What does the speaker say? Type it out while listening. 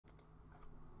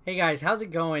Hey guys, how's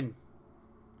it going?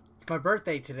 It's my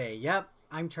birthday today. Yep,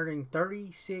 I'm turning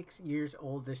 36 years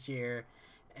old this year.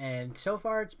 And so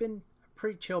far it's been a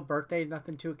pretty chill birthday,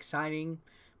 nothing too exciting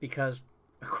because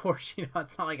of course, it's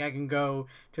not like I can go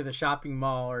to the shopping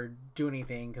mall or do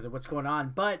anything because of what's going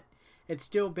on, but it's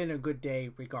still been a good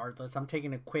day regardless. I'm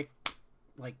taking a quick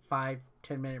like 5-10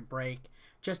 minute break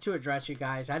just to address you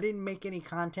guys. I didn't make any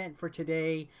content for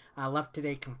today. I left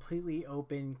today completely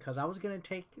open because I was going to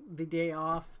take the day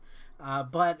off.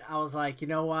 But I was like, you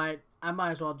know what? I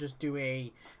might as well just do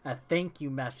a thank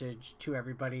you message to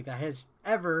everybody that has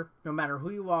ever, no matter who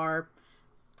you are,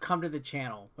 come to the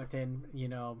channel within,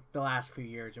 the last few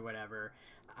years or whatever.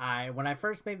 When I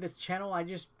first made this channel, I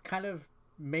just kind of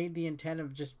made the intent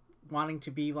of just wanting to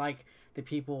be like the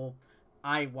people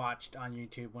I watched on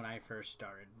YouTube when I first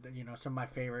started. Some of my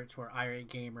favorites were Irate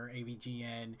Gamer,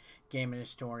 AVGN, Game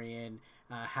Historian,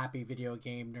 Happy Video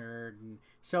Game Nerd, and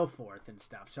so forth and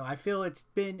stuff. So I feel it's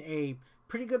been a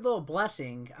pretty good little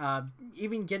blessing,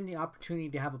 even getting the opportunity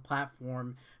to have a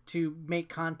platform to make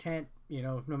content,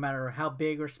 no matter how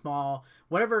big or small,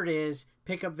 whatever it is,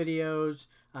 pick up videos,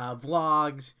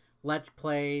 vlogs, let's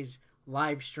plays,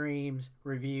 live streams,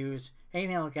 reviews,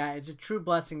 anything like that. It's a true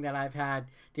blessing that I've had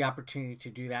the opportunity to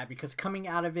do that because coming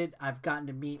out of it, I've gotten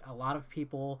to meet a lot of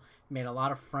people, made a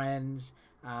lot of friends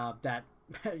that,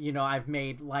 I've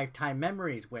made lifetime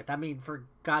memories with. I mean, for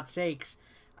God's sakes,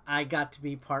 I got to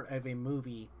be part of a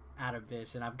movie out of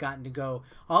this, and I've gotten to go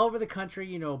all over the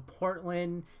country,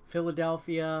 Portland,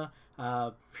 Philadelphia,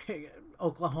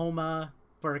 Oklahoma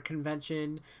for a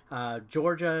convention,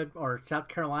 Georgia or South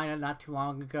Carolina not too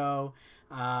long ago,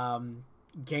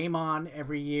 Game On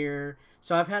every year.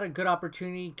 So I've had a good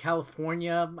opportunity.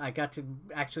 California, I got to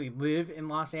actually live in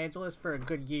Los Angeles for a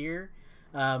good year,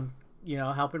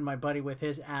 helping my buddy with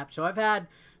his app. So I've had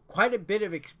quite a bit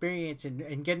of experience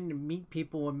in getting to meet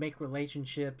people and make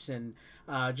relationships and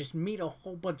just meet a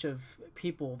whole bunch of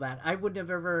people that I wouldn't have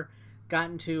ever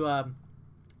gotten to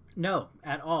know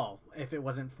at all if it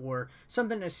wasn't for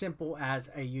something as simple as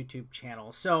a YouTube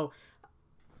channel. So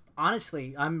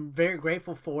honestly, I'm very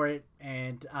grateful for it,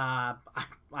 and I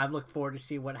look forward to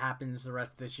see what happens the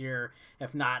rest of this year,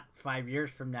 if not 5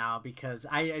 years from now, because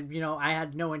I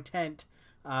had no intent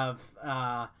of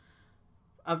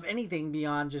anything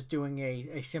beyond just doing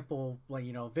a simple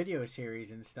video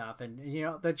series and stuff. And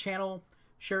the channel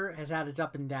sure has had its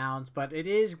up and downs, but it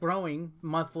is growing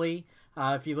monthly.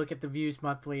 If you look at the views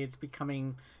monthly, it's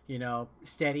becoming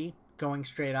steady, going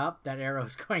straight up. That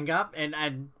arrow's going up,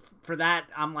 and for that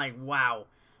I'm like, wow,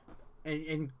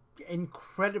 and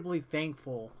incredibly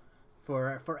thankful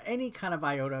for any kind of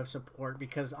iota of support,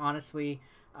 because honestly,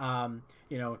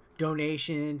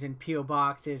 donations and PO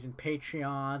boxes and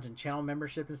Patreons and channel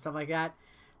memberships and stuff like that,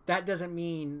 that doesn't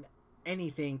mean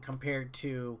anything compared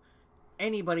to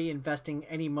anybody investing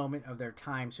any moment of their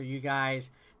time. So you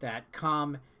guys that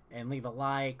come and leave a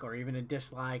like or even a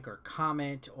dislike or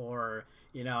comment or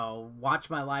watch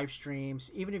my live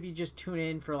streams, even if you just tune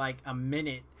in for like a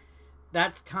minute,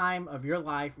 that's time of your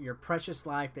life, your precious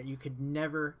life, that you could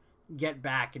never get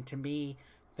back. And to me,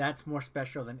 that's more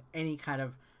special than any kind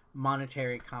of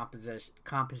monetary compensation.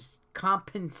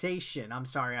 I'm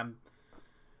sorry, I'm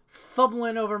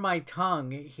fumbling over my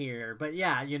tongue here, but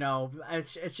yeah,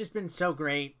 it's just been so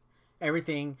great.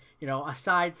 Everything,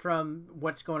 aside from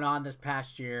what's going on this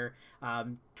past year,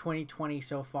 2020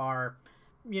 so far,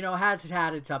 has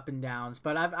had its up and downs,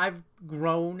 but I've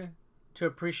grown to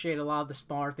appreciate a lot of the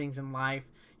smaller things in life.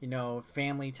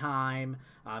 Family time,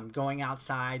 going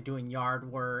outside, doing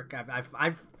yard work.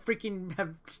 I've freaking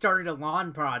have started a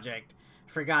lawn project,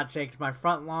 for God's sakes. My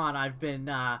front lawn, I've been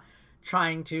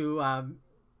trying to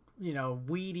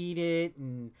weed eat it,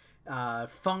 and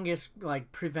fungus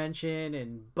like prevention,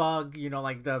 and bug,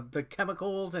 like the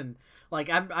chemicals, and like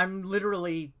I'm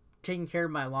literally taking care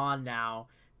of my lawn now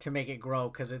to make it grow,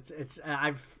 because it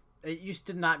used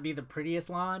to not be the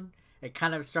prettiest lawn. It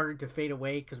kind of started to fade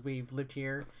away because we've lived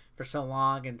here for so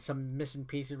long and some missing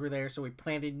pieces were there, so we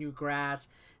planted new grass,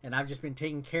 and I've just been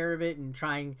taking care of it and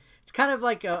trying. It's kind of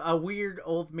like a weird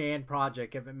old man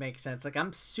project, if it makes sense. Like,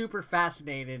 I'm super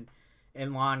fascinated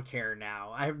in lawn care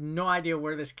now. I have no idea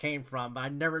where this came from, but I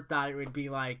never thought it would be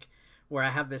like where I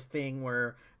have this thing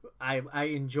where I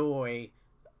enjoy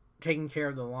taking care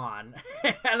of the lawn.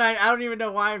 And I don't even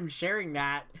know why I'm sharing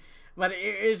that, but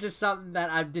it's just something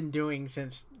that I've been doing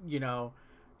since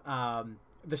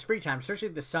this free time, especially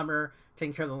the summer,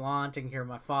 taking care of the lawn, taking care of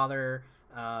my father,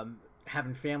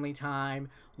 having family time,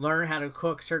 learn how to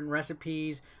cook certain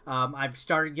recipes. I've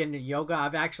started getting to yoga.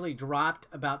 I've actually dropped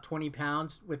about 20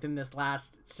 pounds within this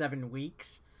last 7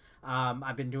 weeks.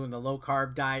 I've been doing the low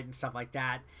carb diet and stuff like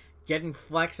that. Getting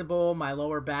flexible, my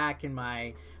lower back and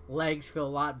my legs feel a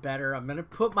lot better. I'm gonna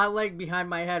put my leg behind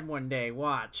my head one day.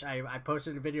 Watch. I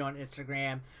posted a video on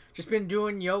Instagram. Just been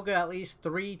doing yoga at least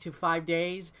 3 to 5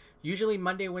 days. Usually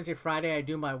Monday, Wednesday, Friday I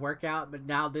do my workout, but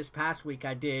now this past week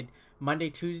I did Monday,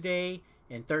 Tuesday,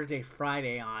 and Thursday,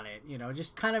 Friday on it. You know,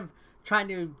 just kind of trying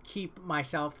to keep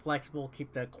myself flexible,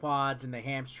 keep the quads and the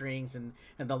hamstrings and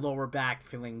the lower back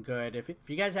feeling good. If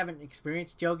you guys haven't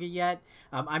experienced yoga yet,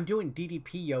 I'm doing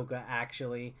DDP yoga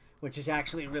actually, which is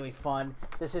actually really fun.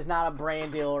 This is not a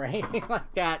brand deal or anything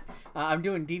like that. I'm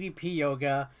doing DDP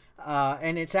yoga,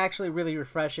 and it's actually really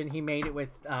refreshing. He made it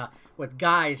with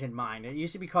guys in mind. It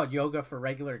used to be called yoga for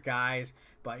regular guys,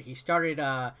 but he started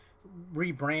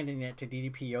rebranding it to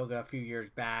DDP yoga a few years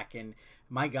back, and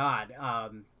my God,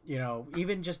 you know,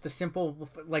 even just the simple,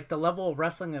 like the level of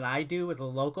wrestling that I do with the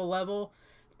local level,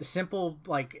 the simple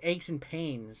like aches and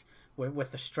pains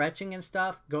with the stretching and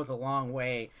stuff goes a long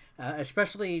way,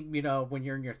 especially, you know, when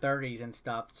you're in your 30s and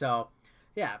stuff. So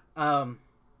yeah,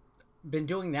 been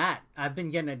doing that. I've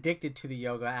been getting addicted to the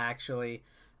yoga actually.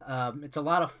 It's a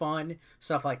lot of fun,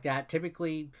 stuff like that.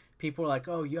 Typically people are like,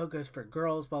 oh, yoga's for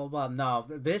girls, blah blah blah. No,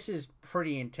 this is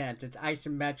pretty intense. It's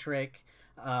isometric.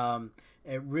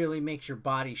 It really makes your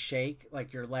body shake,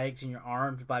 like your legs and your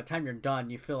arms. By the time you're done,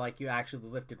 you feel like you actually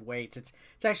lifted weights. It's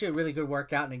actually a really good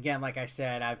workout. And again, like I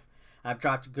said, I've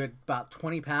dropped a good about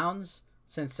 20 pounds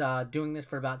since doing this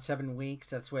for about 7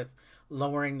 weeks. That's with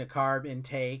lowering the carb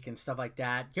intake and stuff like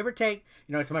that. Give or take,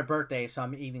 you know, it's my birthday, so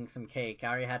I'm eating some cake. I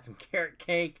already had some carrot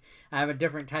cake. I have a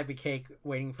different type of cake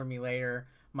waiting for me later.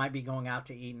 Might be going out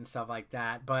to eat and stuff like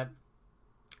that. But,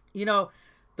 you know,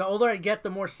 the older I get, the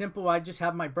more simple I just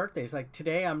have my birthdays. Like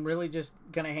today, I'm really just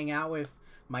going to hang out with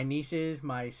my nieces,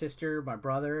 my sister, my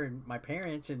brother, and my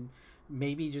parents, and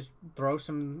maybe just throw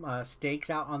some steaks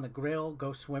out on the grill,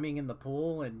 go swimming in the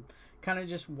pool, and kind of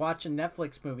just watch a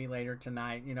Netflix movie later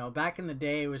tonight. You know, back in the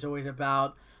day, it was always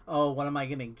about, oh, what am I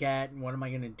going to get? And what am I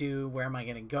going to do? Where am I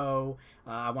going to go?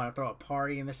 I want to throw a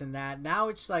party and this and that. Now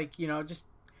it's like, you know, just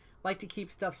like to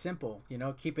keep stuff simple, you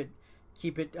know, keep it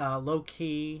low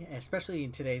key, especially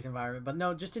in today's environment. But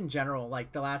no, just in general,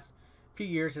 like the last few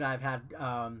years that I've had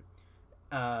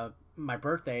my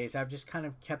birthdays, I've just kind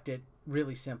of kept it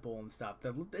really simple and stuff.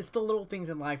 It's the little things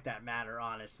in life that matter,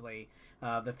 honestly.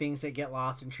 The things that get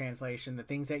lost in translation, the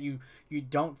things that you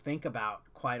don't think about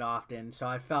quite often. So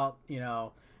I felt, you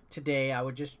know, today I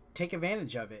would just take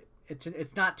advantage of it.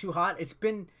 It's not too hot. It's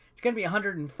going to be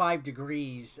 105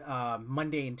 degrees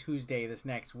Monday and Tuesday this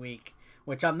next week,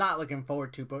 which I'm not looking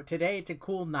forward to. But today it's a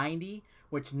cool 90,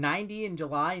 which 90 in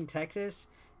July in Texas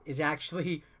is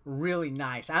actually really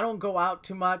nice. I don't go out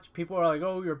too much. People are like,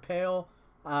 oh, you're pale.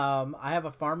 I have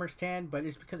a farmer's tan, but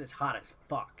it's because it's hot as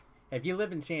fuck. If you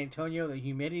live in San Antonio, the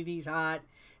humidity's hot.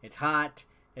 It's hot.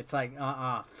 It's like,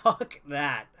 fuck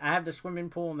that. I have the swimming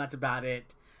pool, and that's about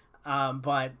it.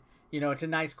 But, you know, it's a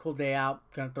nice, cool day out.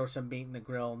 Gonna throw some meat in the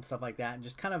grill and stuff like that, and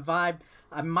just kind of vibe.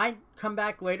 I might come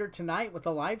back later tonight with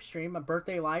a live stream, a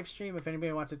birthday live stream. If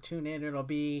anybody wants to tune in, it'll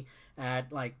be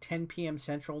at like 10 p.m.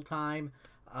 Central Time.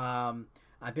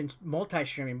 I've been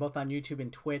multi-streaming both on YouTube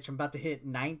and Twitch. I'm about to hit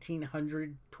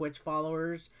 1,900 Twitch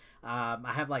followers.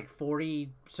 I have like 40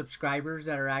 subscribers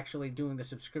that are actually doing the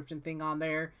subscription thing on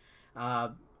there.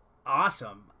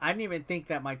 Awesome. I didn't even think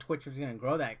that my Twitch was going to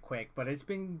grow that quick, but it's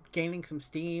been gaining some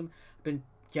steam. I've been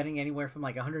getting anywhere from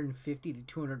like $150 to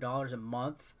 $200 a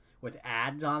month with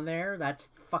ads on there.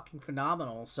 That's fucking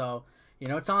phenomenal. So, you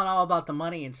know, it's not all about the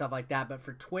money and stuff like that, but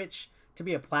for Twitch to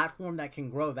be a platform that can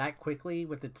grow that quickly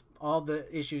with all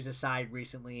the issues aside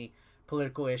recently,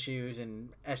 political issues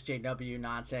and SJW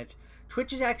nonsense,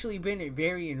 Twitch has actually been a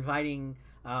very inviting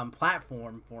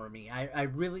platform for me. I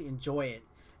really enjoy it.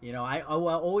 You know, I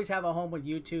always have a home with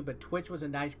YouTube, but Twitch was a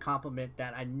nice compliment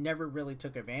that I never really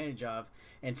took advantage of.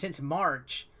 And since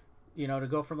March, you know, to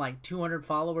go from like 200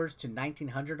 followers to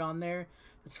 1,900 on there,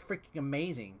 that's freaking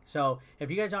amazing. So if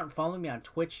you guys aren't following me on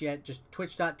Twitch yet, just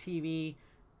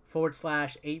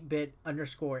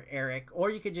twitch.tv/8bit_Eric, or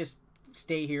you could just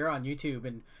stay here on YouTube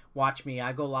and watch me.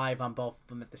 I go live on both of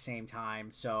them at the same time,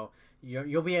 so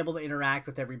you'll be able to interact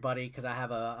with everybody because I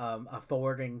have a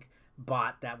forwarding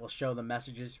bot that will show the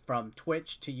messages from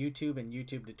Twitch to YouTube and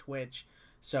YouTube to Twitch,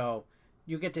 so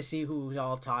you get to see who's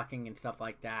all talking and stuff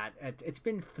like that. It's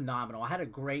been phenomenal. I had a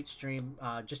great stream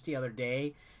just the other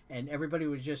day, and everybody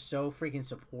was just so freaking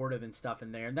supportive and stuff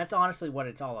in there, and that's honestly what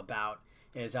it's all about,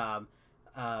 is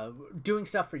doing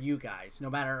stuff for you guys. No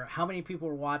matter how many people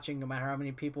are watching, no matter how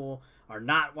many people are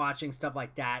not watching, stuff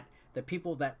like that, the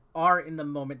people that are in the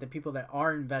moment, the people that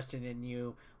are invested in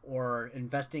you or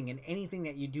investing in anything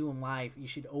that you do in life, you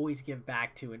should always give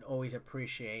back to and always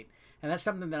appreciate. And that's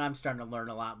something that I'm starting to learn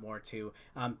a lot more too.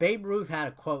 Babe Ruth had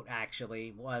a quote,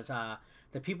 actually, was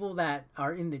the people that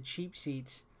are in the cheap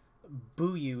seats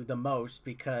boo you the most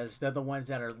because they're the ones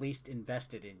that are least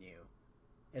invested in you.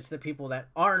 It's the people that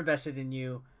are invested in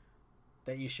you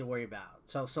that you should worry about.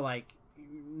 So like,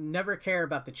 never care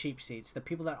about the cheap seats. The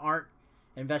people that aren't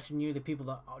invested in you, the people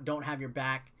that don't have your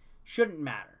back, shouldn't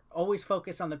matter. Always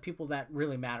focus on the people that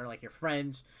really matter, like your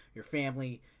friends, your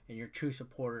family, and your true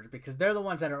supporters, because they're the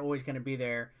ones that are always going to be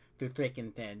there through thick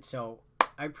and thin. So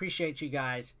I appreciate you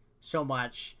guys so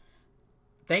much.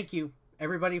 Thank you,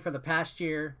 everybody, for the past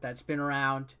year that's been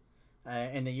around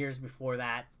and the years before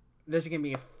that. This is going to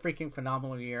be a freaking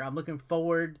phenomenal year. I'm looking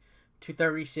forward to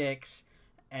 36,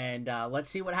 and let's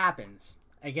see what happens.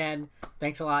 Again,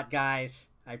 thanks a lot, guys.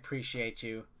 I appreciate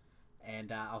you,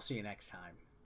 and I'll see you next time.